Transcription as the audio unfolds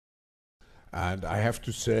And I have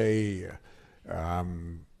to say,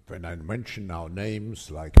 when I mention now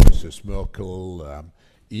names like Mrs. Merkel,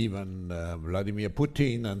 even Vladimir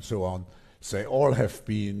Putin and so on, they all have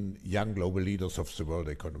been young global leaders of the World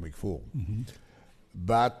Economic Forum. Mm-hmm.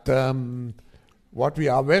 But what we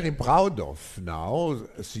are very proud of now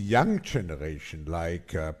is the young generation,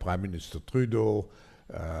 like Prime Minister Trudeau,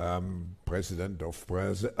 President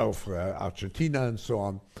of Argentina and so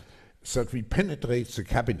on, that we penetrate the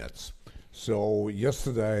cabinets. So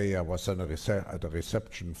yesterday I was at a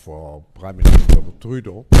reception for Prime Minister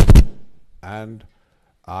Trudeau, and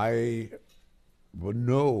I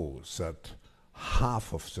know that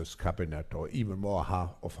half of this cabinet, or even more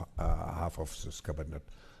half of this cabinet,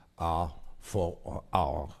 are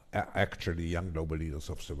actually young global leaders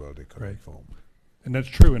of the World Economic Forum. And that's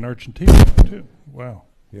true in Argentina too. Wow.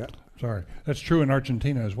 Yeah. Sorry. That's true in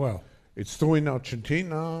Argentina as well. It's true in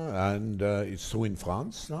Argentina, and it's true in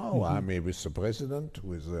France now. Mm-hmm. I'm with the president,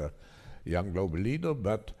 who is a young global leader.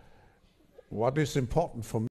 But what is important for me